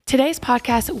Today's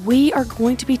podcast, we are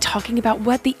going to be talking about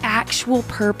what the actual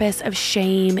purpose of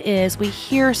shame is. We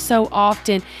hear so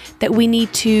often that we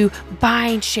need to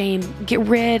bind shame, get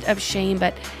rid of shame,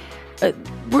 but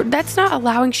that's not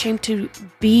allowing shame to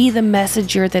be the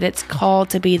messenger that it's called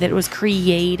to be, that it was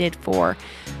created for.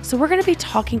 So we're going to be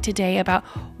talking today about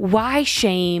why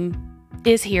shame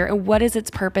is here and what is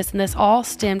its purpose. And this all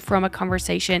stemmed from a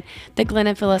conversation that Glenn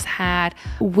and Phyllis had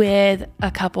with a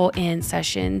couple in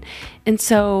session. And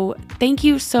so thank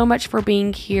you so much for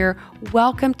being here.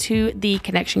 Welcome to the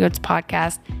Connection Codes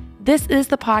podcast. This is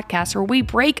the podcast where we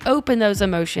break open those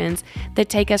emotions that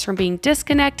take us from being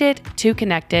disconnected to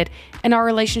connected in our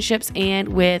relationships and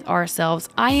with ourselves.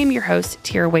 I am your host,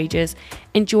 Tara Wages,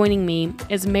 and joining me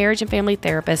is marriage and family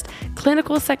therapist,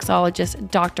 clinical sexologist,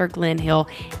 Dr. Glenn Hill,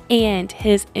 and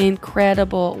his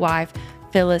incredible wife,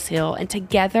 Phyllis Hill. And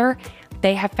together,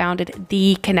 they have founded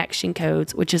the Connection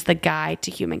Codes, which is the guide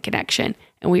to human connection.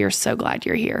 And we are so glad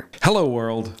you're here. Hello,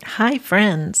 world. Hi,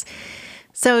 friends.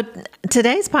 So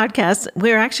today's podcast,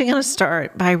 we're actually going to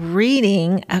start by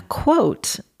reading a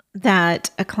quote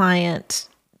that a client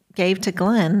gave to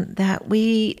Glenn that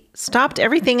we stopped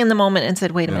everything in the moment and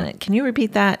said, wait a minute, can you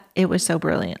repeat that? It was so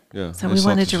brilliant. Yeah, so we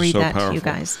wanted to read that to you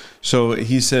guys. So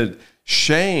he said,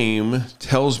 shame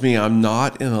tells me I'm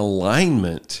not in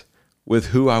alignment with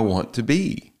who I want to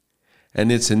be.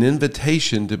 And it's an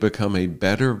invitation to become a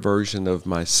better version of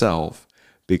myself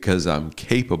because I'm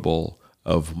capable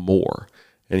of more.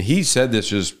 And he said this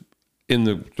just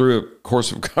through a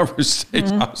course of conversation.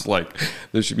 Mm-hmm. I was like,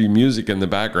 there should be music in the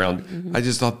background. Mm-hmm. I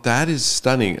just thought that is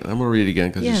stunning. And I'm going to read it again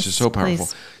because it's just so powerful.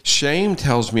 Please. Shame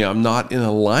tells me I'm not in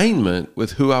alignment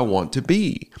with who I want to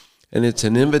be. And it's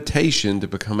an invitation to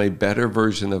become a better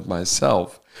version of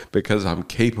myself because I'm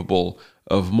capable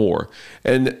of more.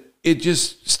 And it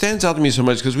just stands out to me so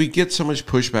much because we get so much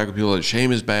pushback with people that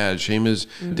shame is bad, shame is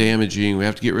damaging, we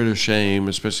have to get rid of shame,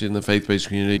 especially in the faith-based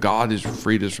community. God has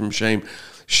freed us from shame.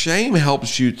 Shame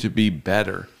helps you to be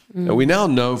better. And we now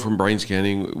know from brain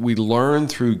scanning, we learn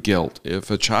through guilt.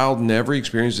 If a child never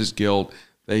experiences guilt,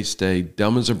 they stay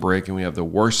dumb as a brick, and we have the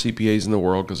worst CPAs in the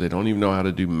world because they don't even know how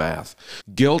to do math.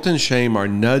 Guilt and shame are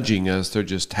nudging us. They're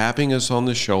just tapping us on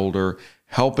the shoulder,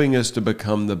 helping us to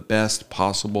become the best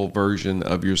possible version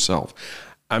of yourself.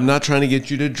 I'm not trying to get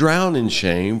you to drown in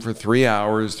shame for 3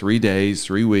 hours, 3 days,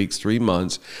 3 weeks, 3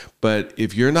 months. But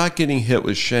if you're not getting hit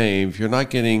with shame, if you're not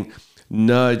getting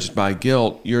nudged by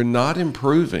guilt, you're not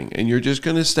improving and you're just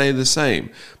going to stay the same.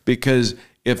 Because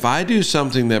if I do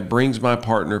something that brings my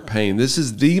partner pain, this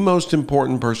is the most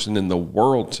important person in the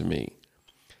world to me.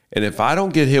 And if I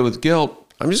don't get hit with guilt,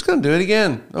 I'm just going to do it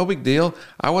again. No big deal.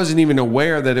 I wasn't even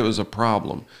aware that it was a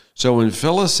problem. So when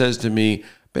Phyllis says to me,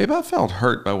 babe, I felt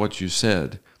hurt by what you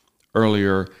said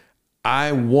earlier,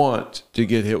 I want to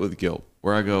get hit with guilt,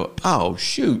 where I go, oh,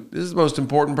 shoot, this is the most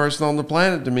important person on the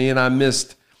planet to me, and I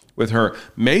missed with her.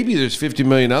 Maybe there's 50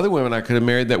 million other women I could have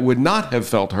married that would not have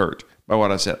felt hurt by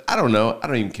what I said. I don't know. I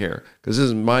don't even care because this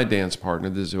is my dance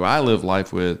partner. This is who I live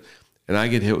life with. And I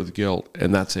get hit with guilt,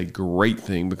 and that's a great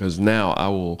thing because now I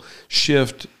will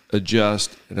shift,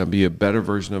 adjust, and I'll be a better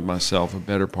version of myself, a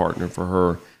better partner for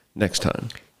her next time.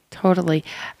 Totally.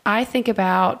 I think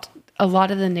about a lot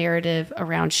of the narrative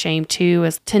around shame too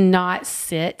is to not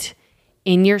sit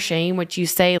in your shame, which you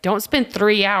say, don't spend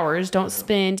 3 hours, don't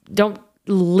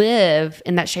live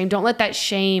in that shame. Don't let that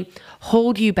shame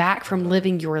hold you back from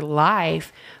living your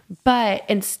life. But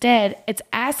instead, it's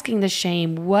asking the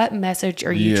shame, what message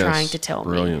are you trying to tell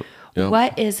me? Yep.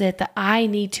 What is it that I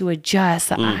need to adjust,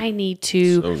 that I need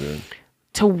to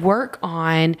work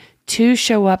on to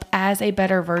show up as a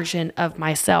better version of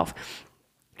myself?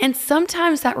 And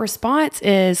sometimes that response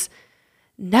is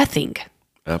nothing.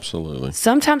 Absolutely.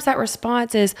 Sometimes that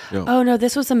response is, oh no,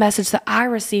 this was a message that I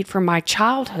received from my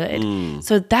childhood.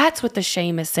 So that's what the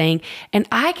shame is saying. And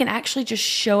I can actually just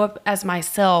show up as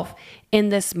myself in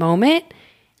this moment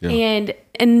and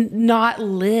not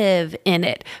live in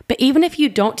it. But even if you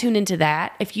don't tune into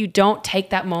that, if you don't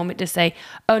take that moment to say,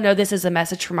 oh no, this is a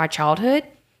message from my childhood,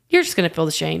 you're just going to feel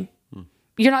the shame.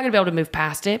 You're not going to be able to move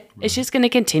past it. It's just going to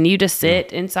continue to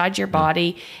sit inside your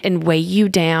body and weigh you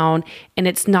down. And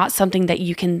it's not something that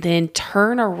you can then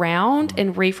turn around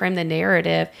and reframe the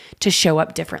narrative to show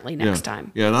up differently next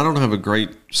time. Yeah, and I don't have a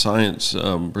great science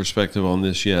perspective on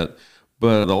this yet,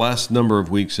 but the last number of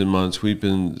weeks and months, we've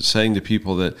been saying to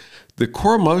people that the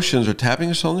core emotions are tapping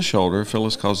us on the shoulder.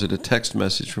 Phyllis calls it a text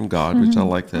message from God, which I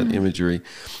like that imagery.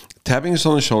 Tapping us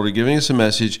on the shoulder, giving us a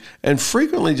message, and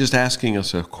frequently just asking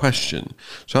us a question.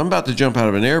 So I'm about to jump out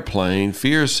of an airplane.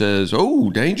 Fear says,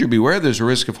 oh, danger, beware, there's a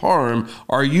risk of harm.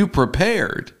 Are you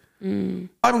prepared?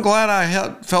 I'm glad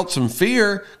I felt some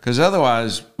fear, because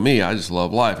otherwise, I just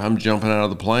love life. I'm jumping out of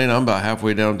the plane. I'm about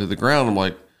halfway down to the ground. I'm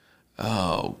like,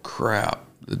 oh, crap.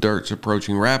 The dirt's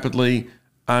approaching rapidly.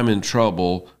 I'm in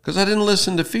trouble because I didn't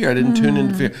listen to fear. I didn't tune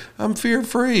into fear. I'm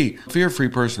fear-free. Fear-free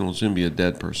person will soon be a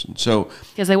dead person. So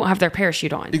because they won't have their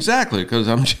parachute on. Exactly, because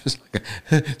I'm just like,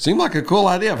 it seemed like a cool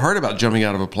idea. I've heard about jumping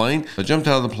out of a plane. If I jumped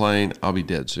out of the plane, I'll be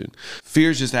dead soon.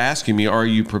 Fear's just asking me, are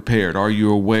you prepared? Are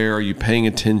you aware? Are you paying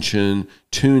attention?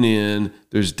 Tune in.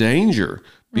 There's danger.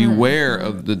 Beware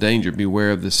of the danger.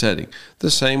 Beware of the setting.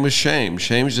 The same with shame.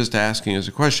 Shame's just asking us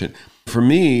a question. For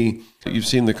me, you've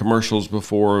seen the commercials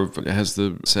before. It has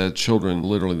said children,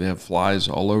 literally, they have flies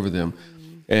all over them,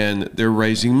 and they're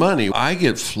raising money. I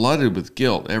get flooded with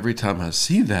guilt every time I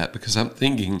see that, because I'm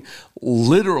thinking,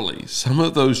 literally, some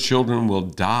of those children will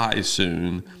die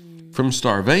soon from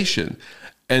starvation,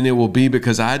 and it will be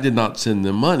because I did not send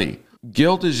them money.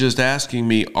 Guilt is just asking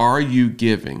me, are you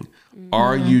giving?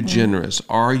 Are you generous?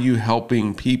 Are you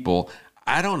helping people?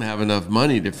 I don't have enough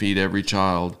money to feed every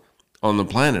child on the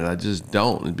planet. I just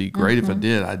don't. It'd be great if I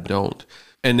did. I don't.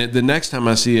 And the next time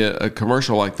I see a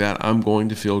commercial like that, I'm going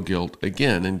to feel guilt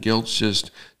again. And guilt's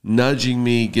just nudging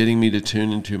me, getting me to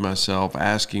tune into myself,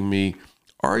 asking me,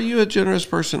 are you a generous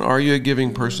person? Are you a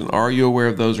giving person? Are you aware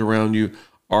of those around you?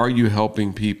 Are you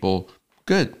helping people?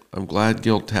 Good. I'm glad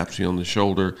guilt taps me on the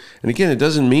shoulder. And again, it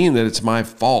doesn't mean that it's my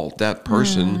fault. That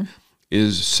person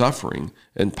is suffering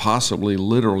and possibly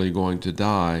literally going to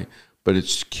die. But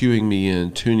it's cueing me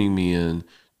in, tuning me in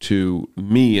to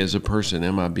me as a person.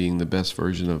 Am I being the best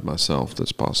version of myself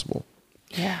that's possible?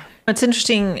 Yeah. It's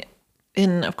interesting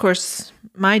in, of course,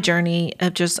 my journey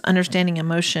of just understanding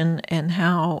emotion and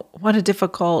what a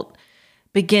difficult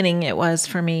beginning it was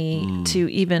for me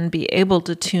to even be able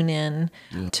to tune in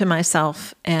to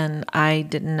myself. And I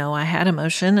didn't know I had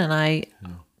emotion, and I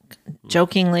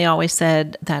jokingly always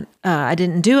said that I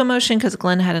didn't do emotion because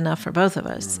Glenn had enough for both of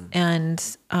us. And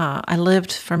I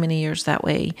lived for many years that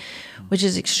way, which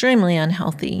is extremely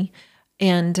unhealthy.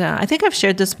 And I think I've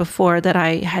shared this before, that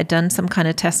I had done some kind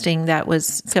of testing it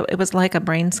was like a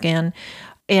brain scan.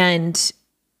 And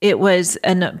it was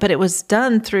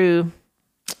done through,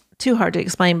 too hard to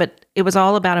explain, but it was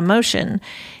all about emotion.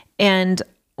 And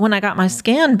when I got my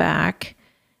scan back,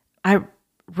 I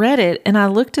read it and I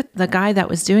looked at the guy that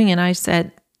was doing it, and I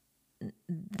said,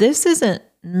 this isn't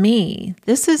me.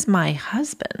 This is my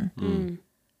husband.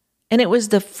 And it was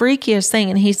the freakiest thing.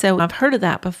 And he said, I've heard of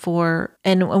that before.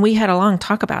 And when we had a long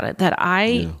talk about it, that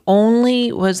I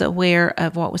only was aware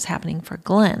of what was happening for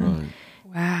Glenn.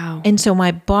 Wow. And so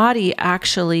my body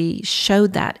actually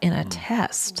showed that in a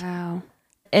test. Wow.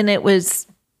 And it was,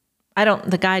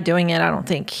 the guy doing it, I don't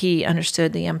think he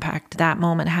understood the impact that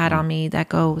moment had on me, that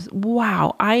goes,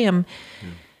 wow, I am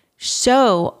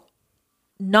so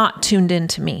not tuned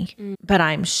into me, but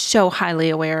I'm so highly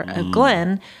aware of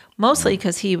Glenn, mostly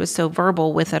because he was so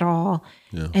verbal with it all.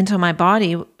 And so my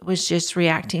body was just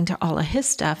reacting to all of his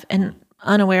stuff and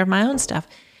unaware of my own stuff.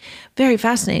 Very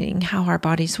fascinating how our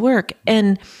bodies work.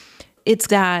 And it's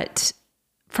that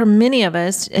for many of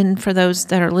us, and for those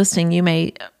that are listening, you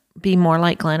may be more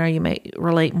like Glenn, or you may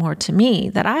relate more to me,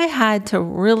 that I had to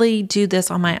really do this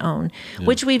on my own,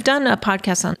 which we've done a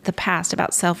podcast on the past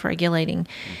about self-regulating.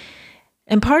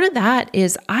 And part of that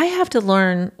is I have to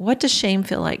learn, what does shame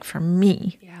feel like for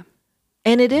me? Yeah.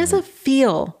 And it is a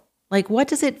feel, like, what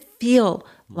does it feel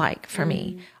like for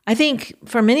me? I think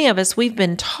for many of us, we've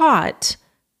been taught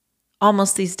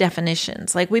almost these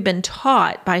definitions. Like, we've been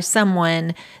taught by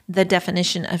someone the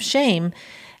definition of shame.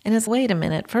 And it's, wait a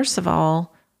minute, first of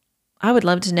all, I would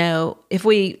love to know, if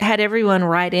we had everyone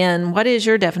write in, what is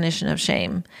your definition of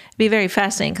shame? It'd be very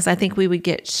fascinating, because I think we would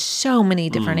get so many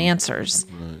different answers.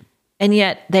 Right. And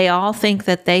yet they all think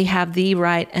that they have the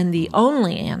right and the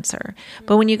only answer.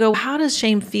 But when you go, how does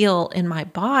shame feel in my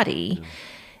body?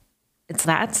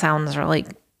 That sounds really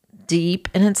deep,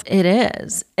 and it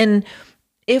is. And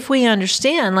if we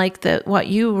understand, like what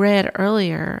you read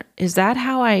earlier, is that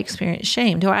how I experience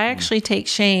shame? Do I actually take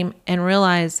shame and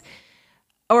realize,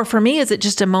 or for me, is it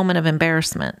just a moment of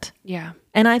embarrassment? Yeah.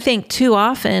 And I think too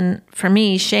often for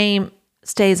me, shame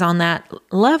stays on that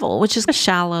level, which is a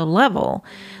shallow level.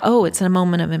 Oh, it's a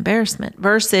moment of embarrassment,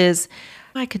 versus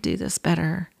I could do this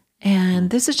better. And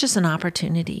this is just an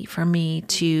opportunity for me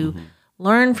to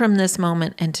learn from this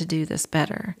moment and to do this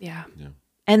better. Yeah.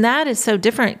 And that is so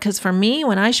different, because for me,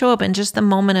 when I show up in just the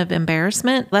moment of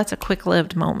embarrassment, that's a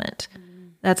quick-lived moment.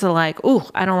 That's ooh,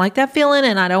 I don't like that feeling,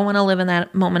 and I don't want to live in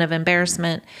that moment of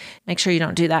embarrassment. Make sure you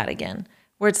don't do that again.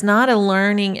 where it's not a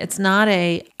learning, it's not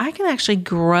I can actually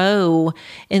grow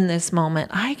in this moment.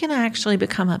 I can actually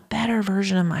become a better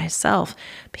version of myself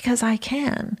because I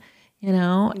can,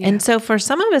 And so for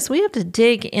some of us, we have to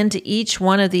dig into each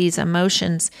one of these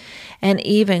emotions and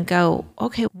even go,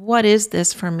 okay, what is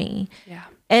this for me? Yeah.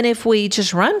 And if we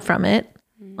just run from it,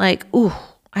 like, ooh,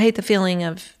 I hate the feeling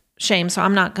of shame, so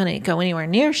I'm not going to go anywhere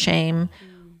near shame,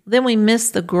 then we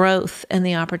miss the growth and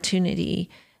the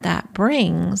opportunity that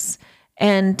brings.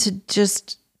 And to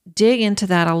just dig into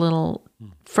that a little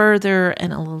further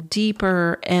and a little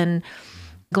deeper. And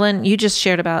Glenn, you just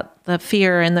shared about the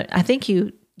fear, and I think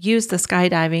you used the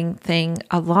skydiving thing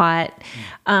a lot,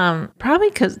 probably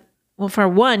because, well, for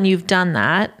one, you've done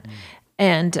that,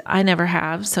 and I never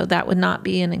have, so that would not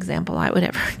be an example I would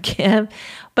ever give.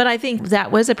 But I think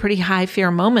that was a pretty high fear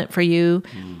moment for you.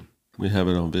 We have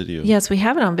it on video. Yes, we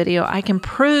have it on video. I can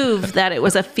prove that it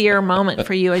was a fear moment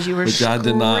for you as you were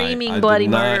screaming bloody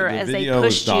murder as they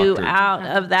pushed you out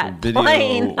of that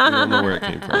plane. I don't know where it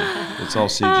came from. It's all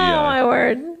CGI. Oh, my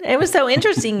word. It was so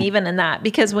interesting even in that,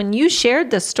 because when you shared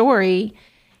the story,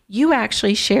 you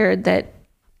actually shared that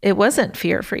it wasn't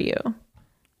fear for you.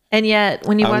 And yet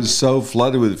when you I was so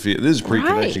flooded with fear. This is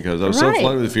pre-connection codes. I was so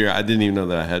flooded with fear, I didn't even know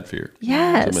that I had fear.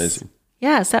 Yes. It's amazing.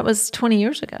 Yes, that was 20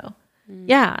 years ago.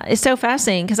 Yeah, it's so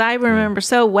fascinating because I remember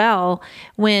so well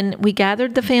when we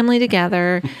gathered the family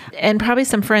together and probably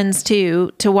some friends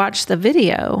too to watch the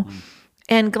video.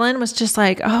 And Glenn was just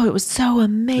like, oh, it was so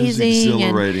amazing. It was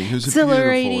exhilarating. It was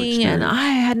exhilarating. And I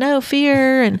had no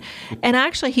fear. And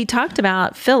actually he talked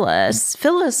about Phyllis.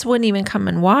 Phyllis wouldn't even come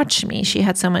and watch me. She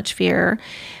had so much fear.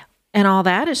 And all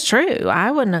that is true.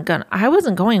 I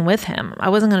wasn't going with him. I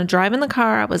wasn't going to drive in the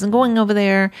car. I wasn't going over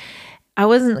there. I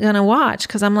wasn't going to watch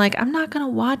because I'm like, I'm not going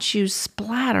to watch you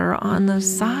splatter on the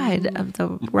side of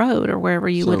the road or wherever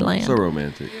you would land. So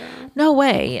romantic. No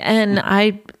way. And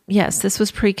yes, this was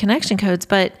pre-connection codes,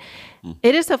 but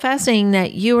it is so fascinating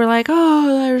that you were like,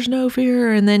 oh, there's no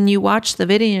fear. And then you watch the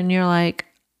video and you're like,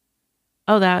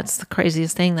 oh, that's the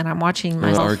craziest thing that I'm watching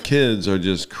myself. Our kids are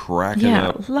just cracking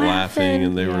up, laughing,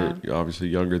 and they were obviously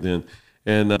younger then.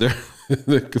 And they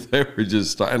were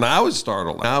just, and I was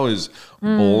startled. I was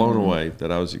blown away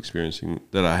that I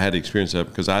had experienced that,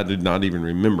 because I did not even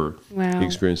remember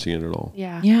experiencing it at all.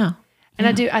 Yeah. Yeah.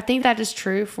 And I think that is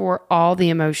true for all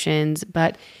the emotions,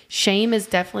 but shame is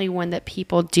definitely one that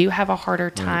people do have a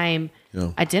harder time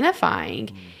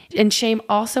identifying. And shame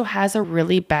also has a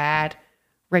really bad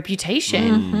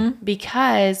reputation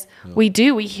because we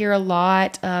hear a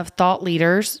lot of thought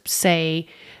leaders say,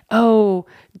 oh,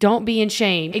 don't be in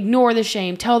shame, ignore the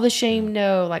shame, tell the shame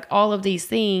no, like all of these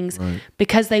things,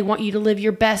 because they want you to live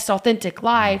your best authentic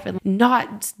life and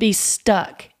not be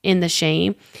stuck in the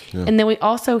shame. And then we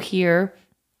also hear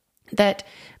that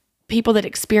people that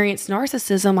experience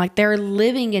narcissism, like they're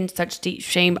living in such deep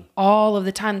shame all of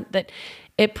the time, that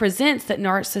it presents that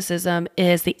narcissism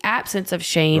is the absence of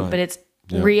shame, but it's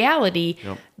reality,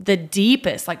 the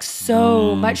deepest, like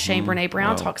so much shame. Brene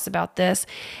Brown talks about this.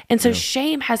 And so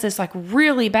shame has this like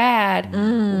really bad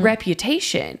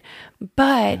reputation.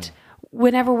 But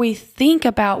whenever we think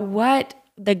about what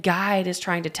the guide is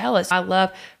trying to tell us, I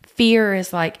love fear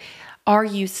is like, are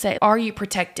you safe? Are you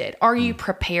protected? Are you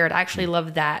prepared? I actually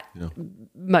love that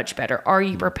much better. Are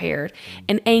you prepared?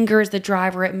 And anger is the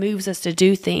driver. It moves us to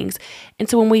do things. And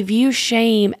so when we view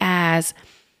shame as,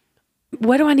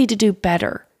 what do I need to do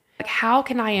better? Like, how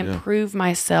can I improve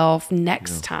myself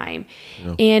next time?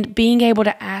 And being able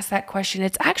to ask that question,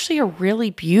 it's actually a really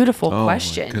beautiful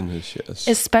question. My goodness, yes.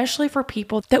 Especially for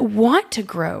people that want to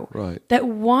grow, that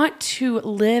want to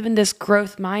live in this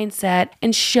growth mindset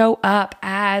and show up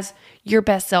as your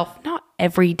best self. Not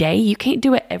every day. You can't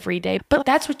do it every day, but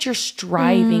that's what you're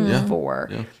striving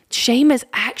for. Shame is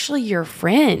actually your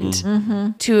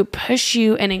friend to push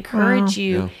you and encourage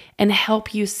you and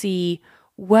help you see,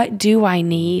 what do I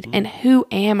need and who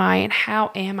am I and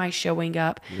how am I showing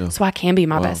up so I can be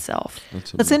my best self.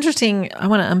 That's interesting. I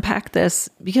want to unpack this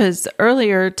because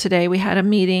earlier today we had a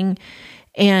meeting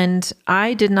and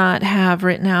I did not have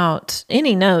written out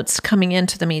any notes coming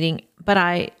into the meeting, but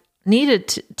I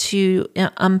needed to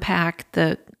unpack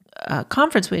the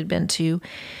conference we had been to.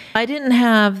 I didn't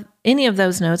have any of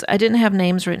those notes. I didn't have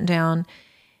names written down.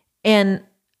 And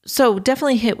so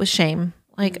definitely hit with shame.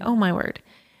 Like, oh my word.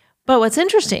 But what's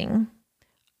interesting,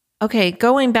 okay,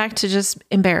 going back to just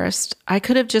embarrassed, I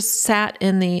could have just sat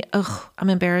in the, I'm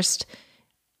embarrassed,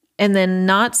 and then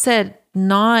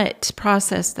not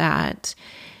processed that.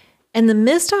 And the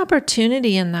missed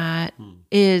opportunity in that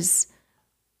is,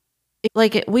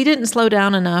 like, we didn't slow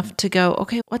down enough to go,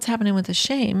 okay, what's happening with the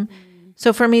shame?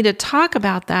 So for me to talk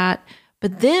about that,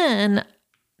 but then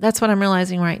that's what I'm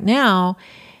realizing right now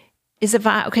is if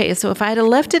I had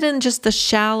left it in just the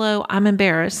shallow, I'm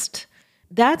embarrassed.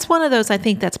 That's one of those, I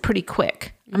think that's pretty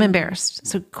quick. I'm embarrassed.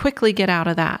 So quickly get out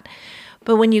of that.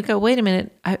 But when you go, wait a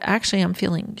minute, I'm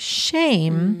feeling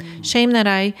shame that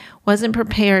I wasn't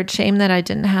prepared, shame that I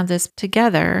didn't have this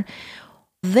together.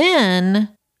 Then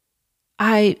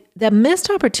the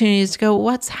missed opportunity is to go,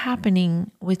 what's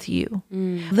happening with you?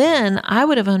 Then I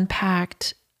would have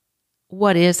unpacked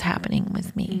what is happening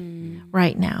with me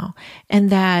right now. And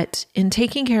that in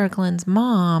taking care of Glenn's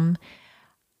mom,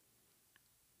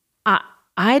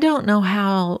 I don't know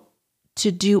how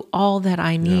to do all that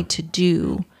I need to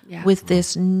do with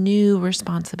this new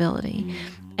responsibility.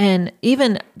 And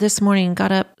even this morning,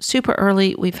 got up super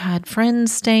early. We've had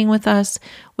friends staying with us,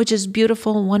 which is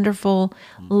beautiful, wonderful,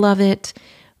 love it.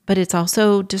 But it's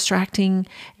also distracting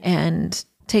and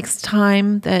takes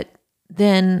time that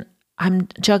then I'm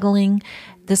juggling.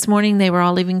 This morning, they were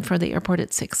all leaving for the airport at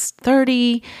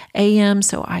 6:30 a.m.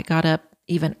 So I got up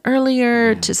even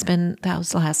earlier to spend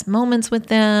those last moments with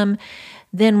them.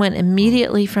 Then went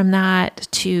immediately from that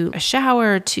to a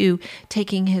shower, to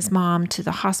taking his mom to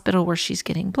the hospital where she's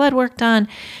getting blood work done.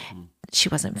 She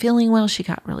wasn't feeling well. She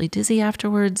got really dizzy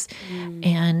afterwards.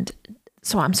 And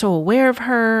so I'm so aware of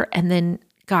her, and then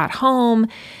got home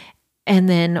and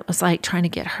then was like trying to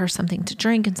get her something to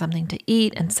drink and something to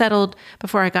eat and settled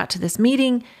before I got to this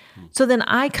meeting. So then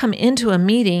I come into a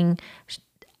meeting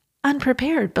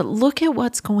unprepared, but look at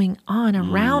what's going on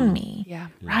around me,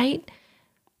 right?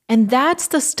 And that's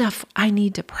the stuff I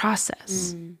need to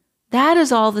process. That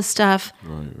is all the stuff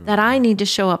that I need to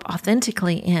show up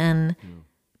authentically in.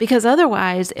 Because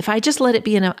otherwise, if I just let it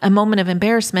be in a moment of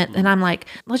embarrassment, then I'm like,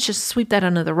 let's just sweep that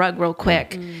under the rug real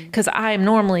quick. Because I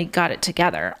normally got it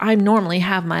together. I normally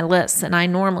have my lists, and I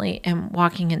normally am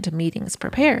walking into meetings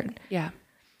prepared.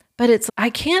 But I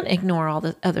can't ignore all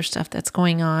the other stuff that's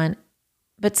going on.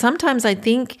 But sometimes I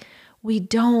think we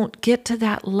don't get to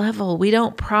that level. We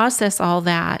don't process all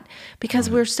that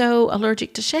because we're so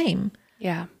allergic to shame.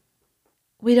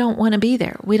 We don't want to be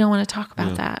there. We don't want to talk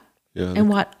about that. And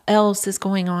what else is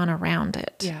going on around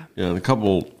it. And a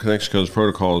couple Connection Codes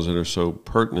protocols that are so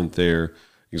pertinent there,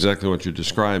 exactly what you're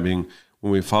describing.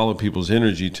 When we follow people's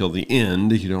energy till the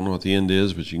end, you don't know what the end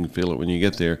is, but you can feel it when you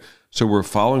get there. So we're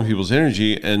following people's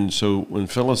energy. And so when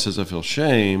Phyllis says, I feel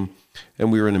shame,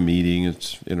 and we were in a meeting,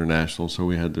 it's international, so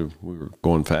we were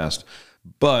going fast.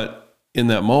 But in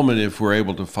that moment, if we're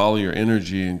able to follow your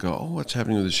energy and go, oh, what's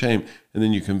happening with the shame? And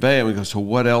then you convey it, and we go, so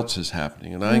what else is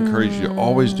happening? And I encourage you to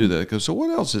always do that. Go, so what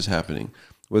else is happening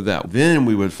with that? Then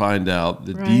we would find out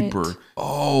the deeper,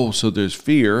 so there's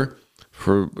fear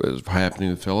for happening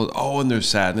with Phyllis. Oh, and there's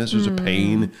sadness. There's a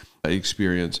pain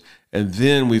experience. And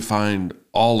then we find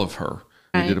all of her.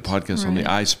 We did a podcast on the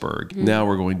iceberg. Now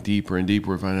we're going deeper and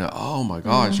deeper. We're finding out, oh my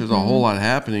gosh, there's a whole lot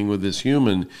happening with this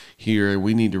human here.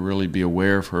 We need to really be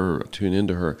aware of her, tune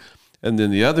into her. And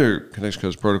then the other Connection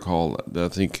Codes protocol that I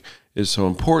think is so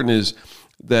important is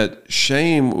that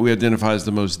shame we identify as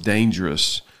the most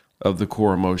dangerous of the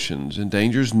core emotions. And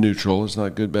danger is neutral. It's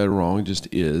not good, bad, or wrong. It just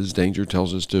is. Danger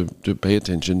tells us to pay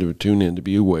attention, to tune in, to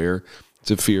be aware.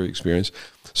 It's a fear experience.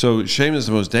 So shame is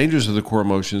the most dangerous of the core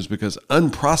emotions because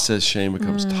unprocessed shame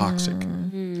becomes toxic.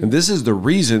 And this is the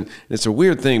reason. It's a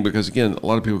weird thing because, again, a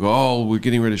lot of people go, oh, we're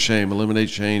getting rid of shame, eliminate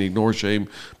shame, ignore shame,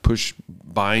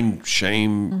 bind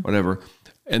shame, whatever.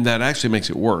 And that actually makes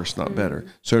it worse, not better.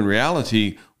 So in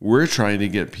reality, we're trying to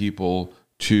get people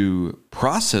to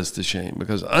process the shame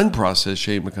because unprocessed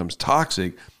shame becomes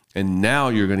toxic. And now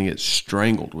you're going to get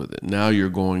strangled with it. Now you're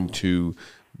going to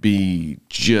be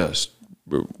just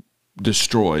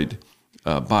destroyed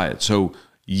by it. So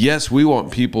yes, we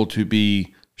want people to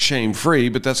be shame-free,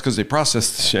 but that's because they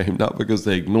processed the shame, not because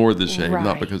they ignored the shame,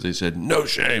 not because they said, no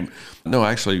shame. No,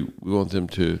 actually, we want them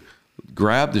to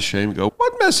grab the shame and go,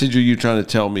 what message are you trying to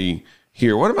tell me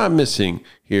here? What am I missing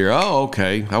here? Oh,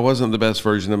 okay. I wasn't the best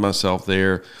version of myself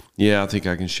there. Yeah, I think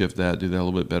I can shift that, do that a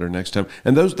little bit better next time.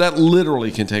 And that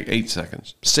literally can take 8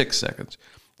 seconds, 6 seconds.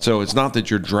 So it's not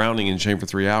that you're drowning in shame for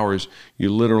 3 hours. You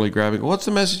literally grab it. What's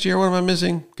the message here? What am I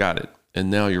missing? Got it. And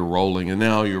now you're rolling. And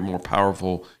now you're more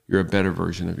powerful. You're a better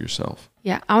version of yourself.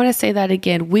 Yeah, I want to say that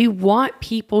again. We want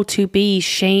people to be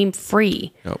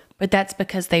shame-free. But that's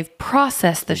because they've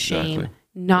processed the shame,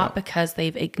 not because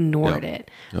they've ignored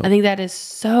it. I think that is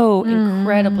so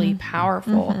incredibly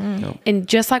powerful. And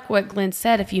just like what Glenn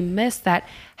said, if you miss that,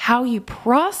 how you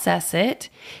process it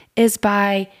is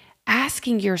by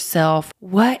asking yourself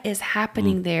what is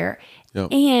happening there.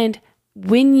 And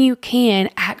when you can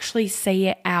actually say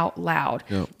it out loud.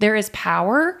 There is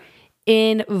power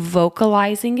in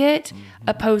vocalizing it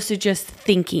opposed to just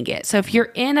thinking it. So if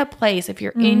you're in a place, if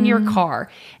you're in your car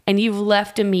and you've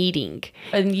left a meeting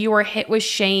and you are hit with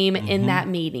shame in that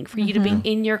meeting, for you to be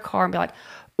in your car and be like,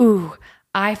 ooh,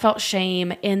 I felt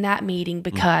shame in that meeting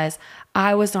because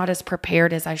I was not as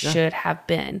prepared as I should have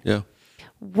been. Yeah.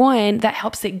 One, that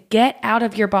helps it get out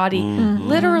of your body,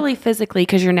 literally physically,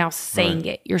 because you're now saying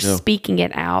it. You're speaking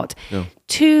it out. Yeah.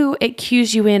 Two, it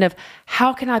cues you in of,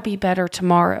 how can I be better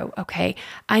tomorrow? Okay,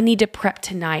 I need to prep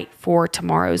tonight for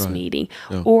tomorrow's meeting.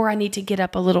 Or I need to get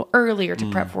up a little earlier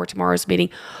to prep for tomorrow's meeting.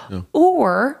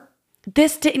 Or,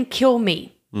 this didn't kill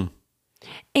me.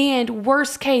 And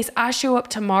worst case, I show up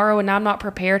tomorrow and I'm not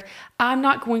prepared. I'm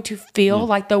not going to feel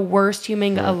like the worst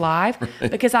human alive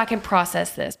because I can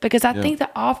process this. Because I think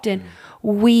that often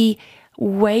we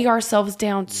weigh ourselves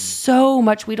down so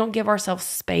much, we don't give ourselves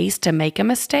space to make a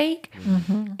mistake.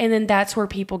 And then that's where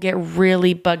people get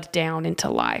really bugged down into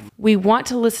life. We want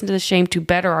to listen to the shame to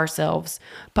better ourselves,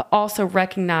 but also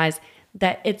recognize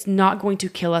that it's not going to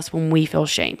kill us when we feel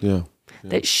shame. Yeah.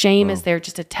 That shame is there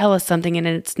just to tell us something, and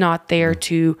it's not there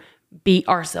to beat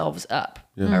ourselves up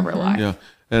over life. Yeah.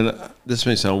 And this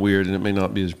may sound weird, and it may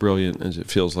not be as brilliant as it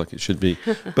feels like it should be.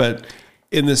 But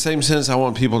in the same sense, I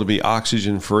want people to be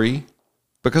oxygen free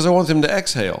because I want them to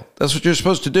exhale. That's what you're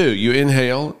supposed to do. You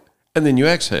inhale and then you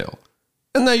exhale.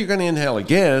 And now you're going to inhale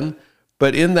again.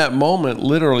 But in that moment,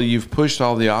 literally, you've pushed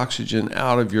all the oxygen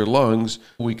out of your lungs.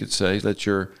 We could say that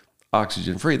you're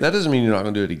oxygen free. That doesn't mean you're not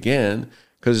going to do it again,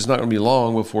 because it's not going to be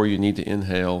long before you need to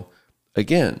inhale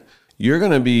again. You're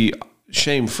going to be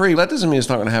shame-free. That doesn't mean it's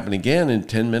not going to happen again in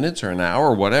 10 minutes or an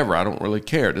hour or whatever. I don't really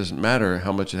care. It doesn't matter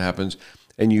how much it happens.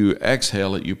 And you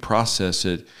exhale it, you process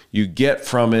it, you get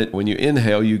from it. When you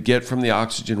inhale, you get from the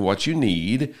oxygen what you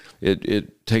need.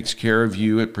 It takes care of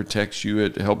you. It protects you.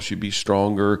 It helps you be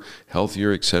stronger,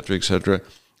 healthier, et cetera, et cetera.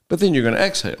 But then you're going to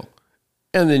exhale.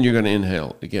 And then you're going to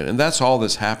inhale again. And that's all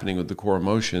that's happening with the core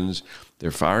emotions.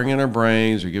 They're firing in our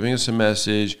brains, they're giving us a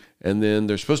message, and then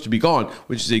they're supposed to be gone,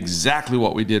 which is exactly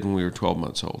what we did when we were 12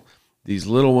 months old. These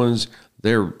little ones,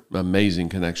 they're amazing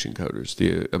connection coders.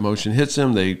 The emotion hits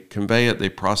them, they convey it, they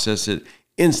process it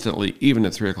instantly, even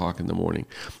at 3 o'clock in the morning,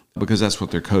 because that's what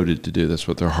they're coded to do. That's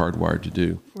what they're hardwired to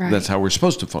do. Right. That's how we're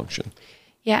supposed to function.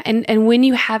 Yeah, and when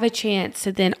you have a chance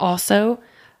to then also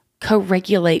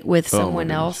co-regulate with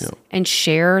someone else and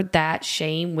share that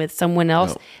shame with someone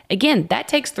else. Again, that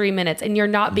takes 3 minutes, and you're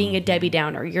not being a Debbie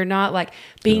Downer. You're not like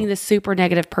being the super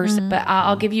negative person. But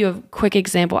I'll give you a quick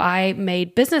example. I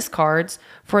made business cards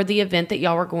for the event that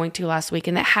y'all were going to last week,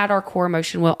 and that had our core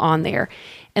emotion wheel on there.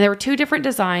 And there were 2 different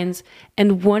designs,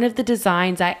 and one of the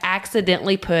designs I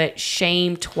accidentally put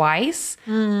shame twice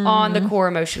on the core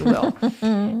emotion wheel.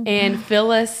 And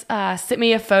Phyllis sent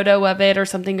me a photo of it or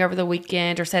something over the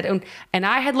weekend, or said, and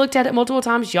I had looked at it multiple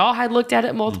times. Y'all had looked at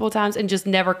it multiple times and just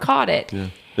never caught it. Yeah.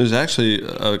 It was actually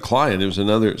a client. It was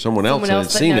someone else that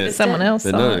had seen it. Someone else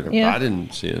saw it. I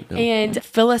didn't see it. No. And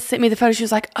Phyllis sent me the photo. She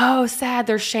was like, oh, sad,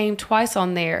 there's shame twice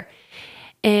on there.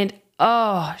 And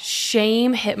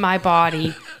shame hit my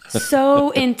body so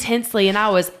intensely. And I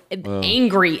was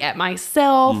angry at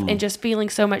myself and just feeling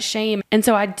so much shame. And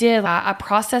so I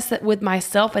processed it with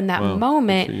myself in that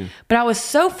moment. But I was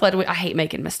so flooded with, I hate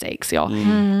making mistakes, y'all.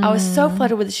 I was so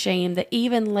flooded with shame that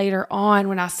even later on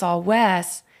when I saw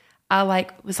Wes, I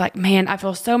was like, man, I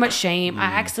feel so much shame. I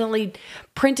accidentally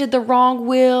printed the wrong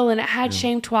wheel and it had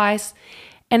shame twice.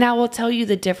 And I will tell you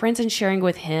the difference in sharing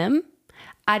with him.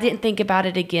 I didn't think about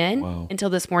it again until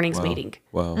this morning's meeting.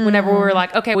 Whenever we were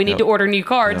like, okay, we need to order new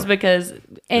cards because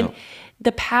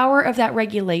the power of that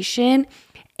regulation.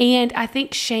 And I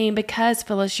think shame, because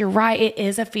Phyllis, you're right, it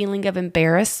is a feeling of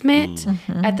embarrassment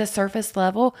at the surface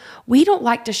level. We don't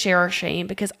like to share our shame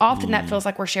because often that feels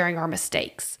like we're sharing our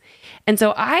mistakes. And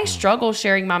so I struggle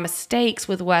sharing my mistakes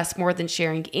with Wes more than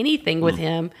sharing anything with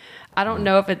him. I don't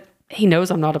know if he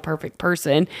knows I'm not a perfect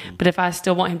person, but if I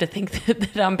still want him to think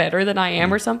that I'm better than I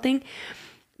am or something.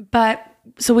 But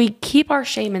so we keep our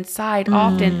shame inside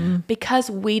often because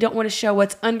we don't want to show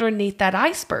what's underneath that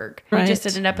iceberg. We just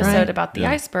did an episode about the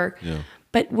iceberg. Yeah.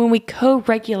 But when we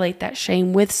co-regulate that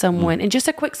shame with someone in just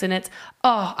a quick sentence,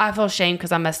 oh, I feel shame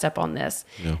because I messed up on this.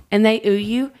 Yeah. And they ooh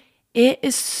you, it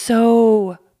is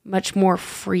so much more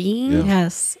freeing.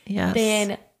 Yes.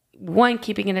 Than one,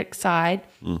 keeping it aside,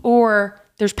 or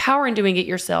there's power in doing it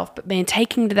yourself, but man,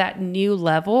 taking to that new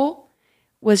level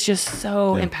was just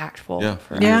so impactful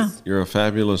for us. You're a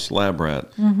fabulous lab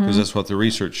rat because that's what the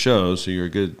research shows. So you're a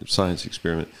good science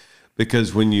experiment.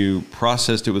 Because when you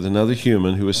processed it with another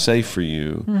human who is safe for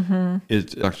you,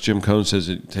 Dr. Jim Cohn says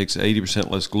it takes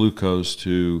 80% less glucose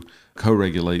to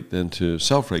co-regulate than to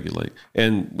self-regulate.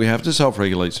 And we have to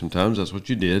self-regulate sometimes. That's what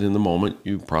you did in the moment.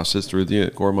 You process through the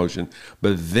core emotion.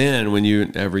 But then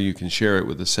whenever you can share it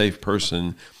with a safe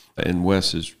person, and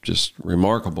Wes is just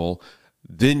remarkable,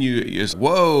 then it's,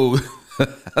 whoa,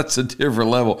 that's a different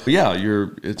level. Yeah,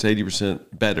 it's 80%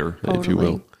 better, if you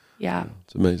will. Yeah.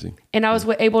 It's amazing. And I was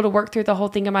able to work through the whole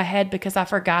thing in my head because I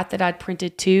forgot that I'd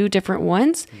printed 2 different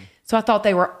ones. So I thought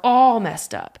they were all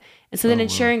messed up. And so then in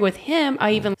sharing with him,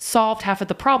 I even solved half of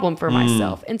the problem for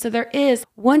myself. And so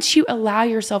once you allow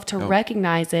yourself to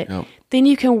recognize it, then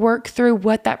you can work through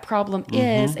what that problem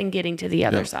is and getting to the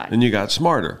other side. And you got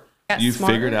smarter. You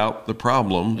figured out the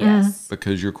problem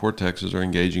because your cortexes are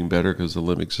engaging better because the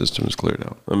limbic system is cleared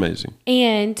out. Amazing.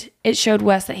 And it showed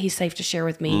Wes that he's safe to share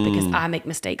with me because I make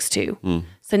mistakes too.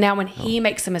 So now when he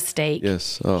makes a mistake,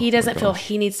 he doesn't feel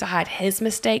he needs to hide his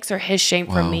mistakes or his shame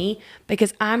from me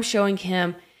because I'm showing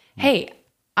him, hey,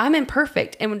 I'm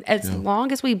imperfect. And as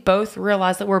long as we both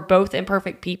realize that we're both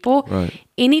imperfect people,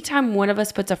 anytime one of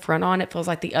us puts a front on, it feels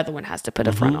like the other one has to put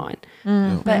a front on.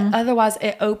 But otherwise,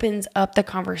 it opens up the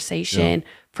conversation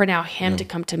for now him to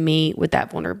come to me with that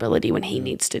vulnerability when he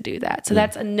needs to do that. So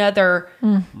that's another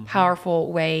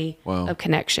powerful way of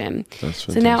connection. That's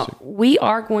fantastic. So now we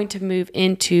are going to move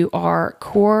into our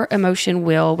core emotion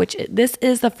wheel, which this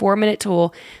is the 4-minute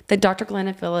tool that Dr. Glenn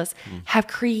and Phyllis have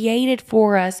created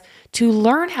for us to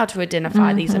learn how to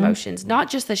identify these emotions, not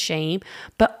just the shame,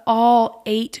 but all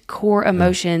 8 core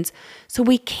emotions, so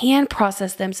we can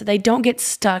process them so they don't get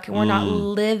stuck and we're not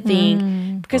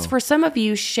living. Because for some of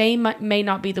you, shame may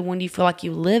not be the one you feel like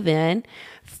you live in.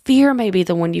 Fear may be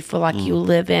the one you feel like you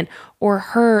live in, or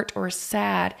hurt or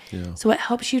sad. So it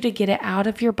helps you to get it out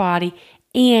of your body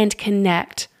and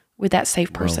connect with that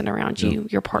safe person around you,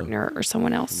 your partner or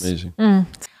someone else. Amazing.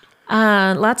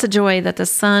 Lots of joy that the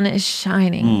sun is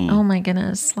shining. Oh my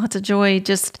goodness. Lots of joy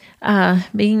just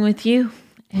being with you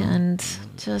and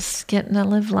just getting to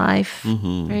live life.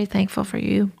 Very thankful for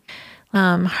you.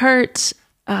 Hurt.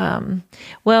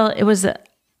 Well, it was a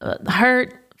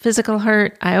hurt, physical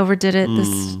hurt. I overdid it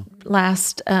this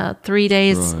last 3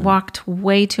 days, walked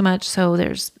way too much. So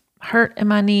there's hurt in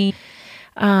my knee.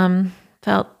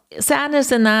 Felt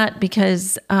sadness in that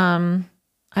because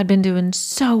I'd been doing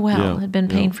so well. I'd been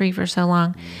pain-free for so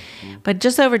long. But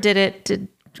just overdid it, did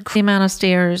the amount of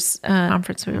stairs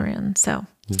conference we were in. So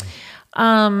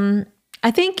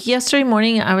I think yesterday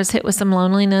morning I was hit with some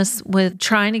loneliness with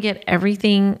trying to get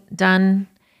everything done.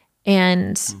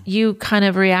 And you kind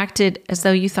of reacted as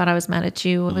though you thought I was mad at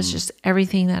you. It was just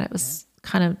everything that it was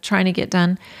kind of trying to get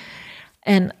done.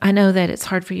 And I know that it's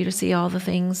hard for you to see all the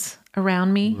things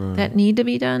around me that need to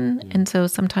be done. And so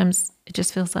sometimes it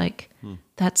just feels like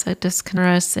that's a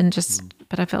disconnect and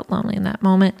but I felt lonely in that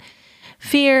moment.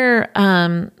 Fear,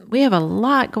 we have a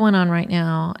lot going on right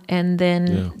now. And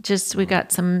then we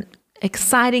got some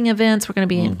exciting events. We're going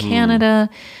to be in Canada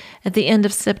at the end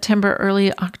of September,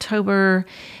 early October.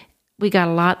 We got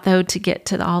a lot, though, to get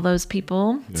to all those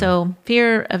people. So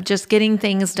fear of just getting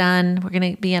things done. We're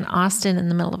going to be in Austin in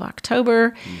the middle of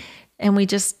October, and we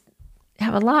just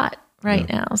have a lot right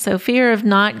now. So fear of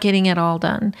not getting it all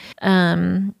done.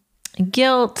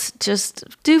 Guilt, just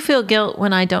do feel guilt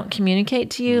when I don't communicate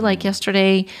to you. Like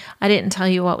yesterday, I didn't tell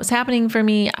you what was happening for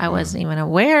me. I wasn't even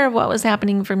aware of what was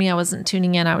happening for me. I wasn't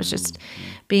tuning in. I was just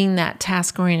being that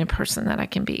task-oriented person that I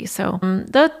can be. So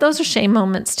those are shame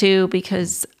moments too,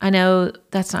 because I know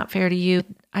that's not fair to you.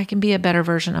 I can be a better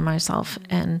version of myself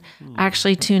and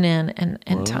actually tune in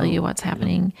and tell you what's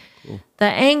happening. Cool. The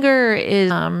anger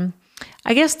is,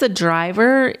 I guess the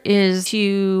driver is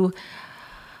to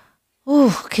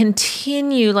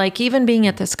continue, like even being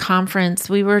at this conference,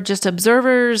 we were just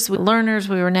observers, learners,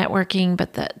 we were networking,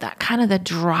 but that kind of the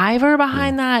driver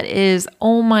behind that is,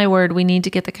 oh my word, we need to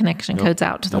get the connection codes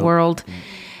out to the world.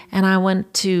 And I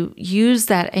want to use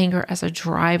that anger as a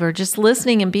driver, just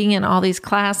listening and being in all these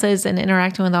classes and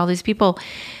interacting with all these people.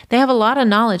 They have a lot of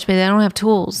knowledge, but they don't have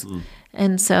tools.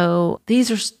 And so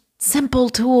these are simple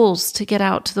tools to get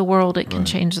out to the world. It can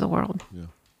change the world.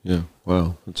 Yeah.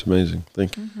 Wow. That's amazing.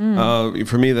 Thank you.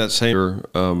 For me, that same,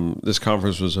 this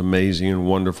conference was amazing and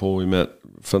wonderful. We met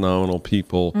phenomenal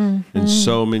people, and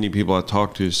so many people I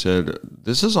talked to said,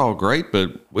 this is all great,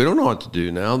 but we don't know what to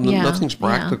do now. Nothing's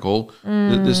practical.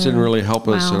 This didn't really help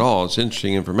us at all. It's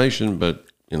interesting information, but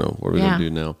what are we going to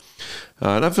do now?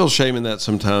 And I feel shame in that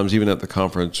sometimes, even at the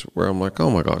conference, where I'm like,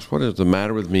 oh my gosh, what is the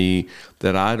matter with me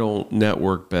that I don't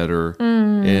network better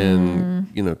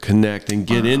and, connect and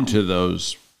get into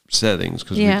those settings,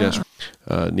 because we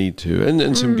desperately need to.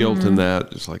 And some guilt in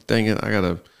that. It's like, dang it, I got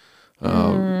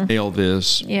to nail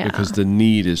this because the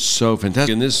need is so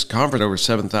fantastic. In this conference, over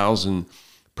 7,000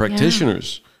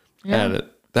 practitioners at it.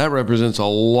 That represents a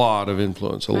lot of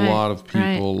influence, a lot of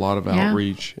people, a lot of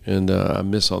outreach. And I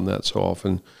miss on that so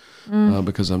often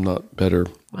because I'm not better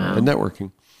at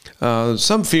networking.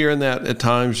 Some fear in that at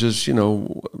times, just,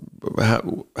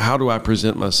 how do I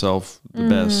present myself the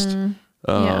best?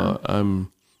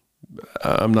 I'm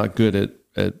not good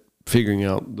at figuring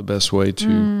out the best way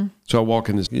to. So I walk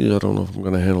in this, I don't know if I'm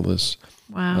going to handle this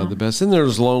the best. And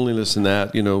there's loneliness in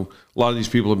that. A lot of these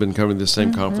people have been coming to the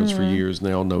same conference for years, and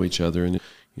they all know each other, and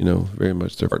very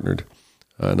much they're partnered.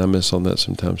 And I miss on that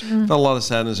sometimes. Got a lot of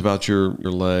sadness about your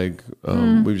leg.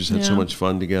 We've just had so much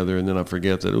fun together, and then I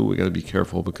forget that, we got to be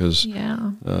careful because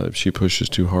if she pushes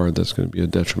too hard, that's going to be a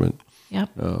detriment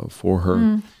for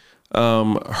her.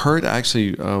 Hurt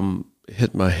actually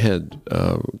hit my head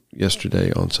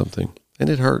yesterday on something, and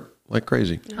it hurt like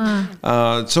crazy.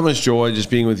 So much joy just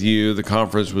being with you. The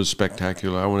conference was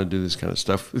spectacular. I want to do this kind of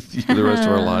stuff with you the rest of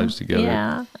our lives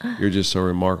together. You're just so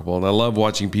remarkable, and I love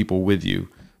watching people with you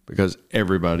because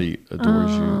everybody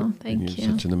adores you. Thank you.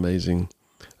 You're such an amazing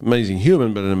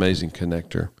human, but an amazing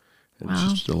connector. And it's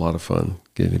just a lot of fun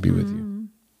getting to be with you.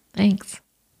 Thanks.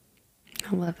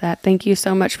 I love that. Thank you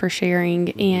so much for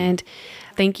sharing. And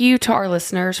thank you to our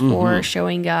listeners for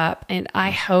showing up. And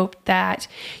I hope that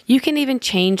you can even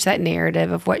change that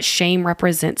narrative of what shame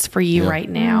represents for you right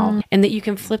now. And that you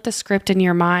can flip the script in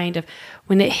your mind of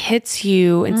when it hits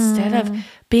you, instead of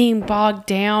being bogged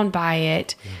down by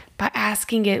it, by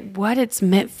asking it what it's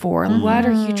meant for. What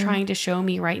are you trying to show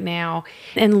me right now?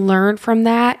 And learn from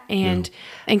that and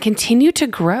continue to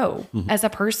grow as a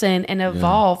person and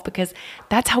evolve, because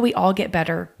that's how we all get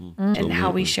better and how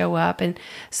we show up. And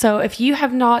so if you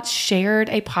have not shared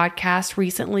a podcast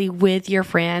recently with your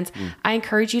friends, I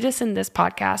encourage you to send this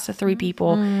podcast to 3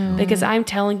 people, because I'm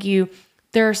telling you,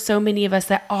 there are so many of us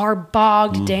that are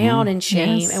bogged down in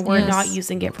shame, and we're not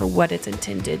using it for what it's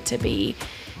intended to be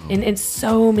in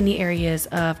so many areas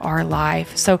of our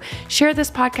life. So share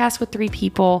this podcast with 3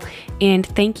 people. And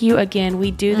thank you again.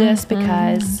 We do this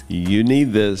because you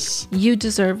need this. You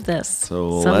deserve this.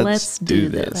 So let's do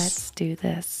this. Let's do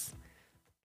this.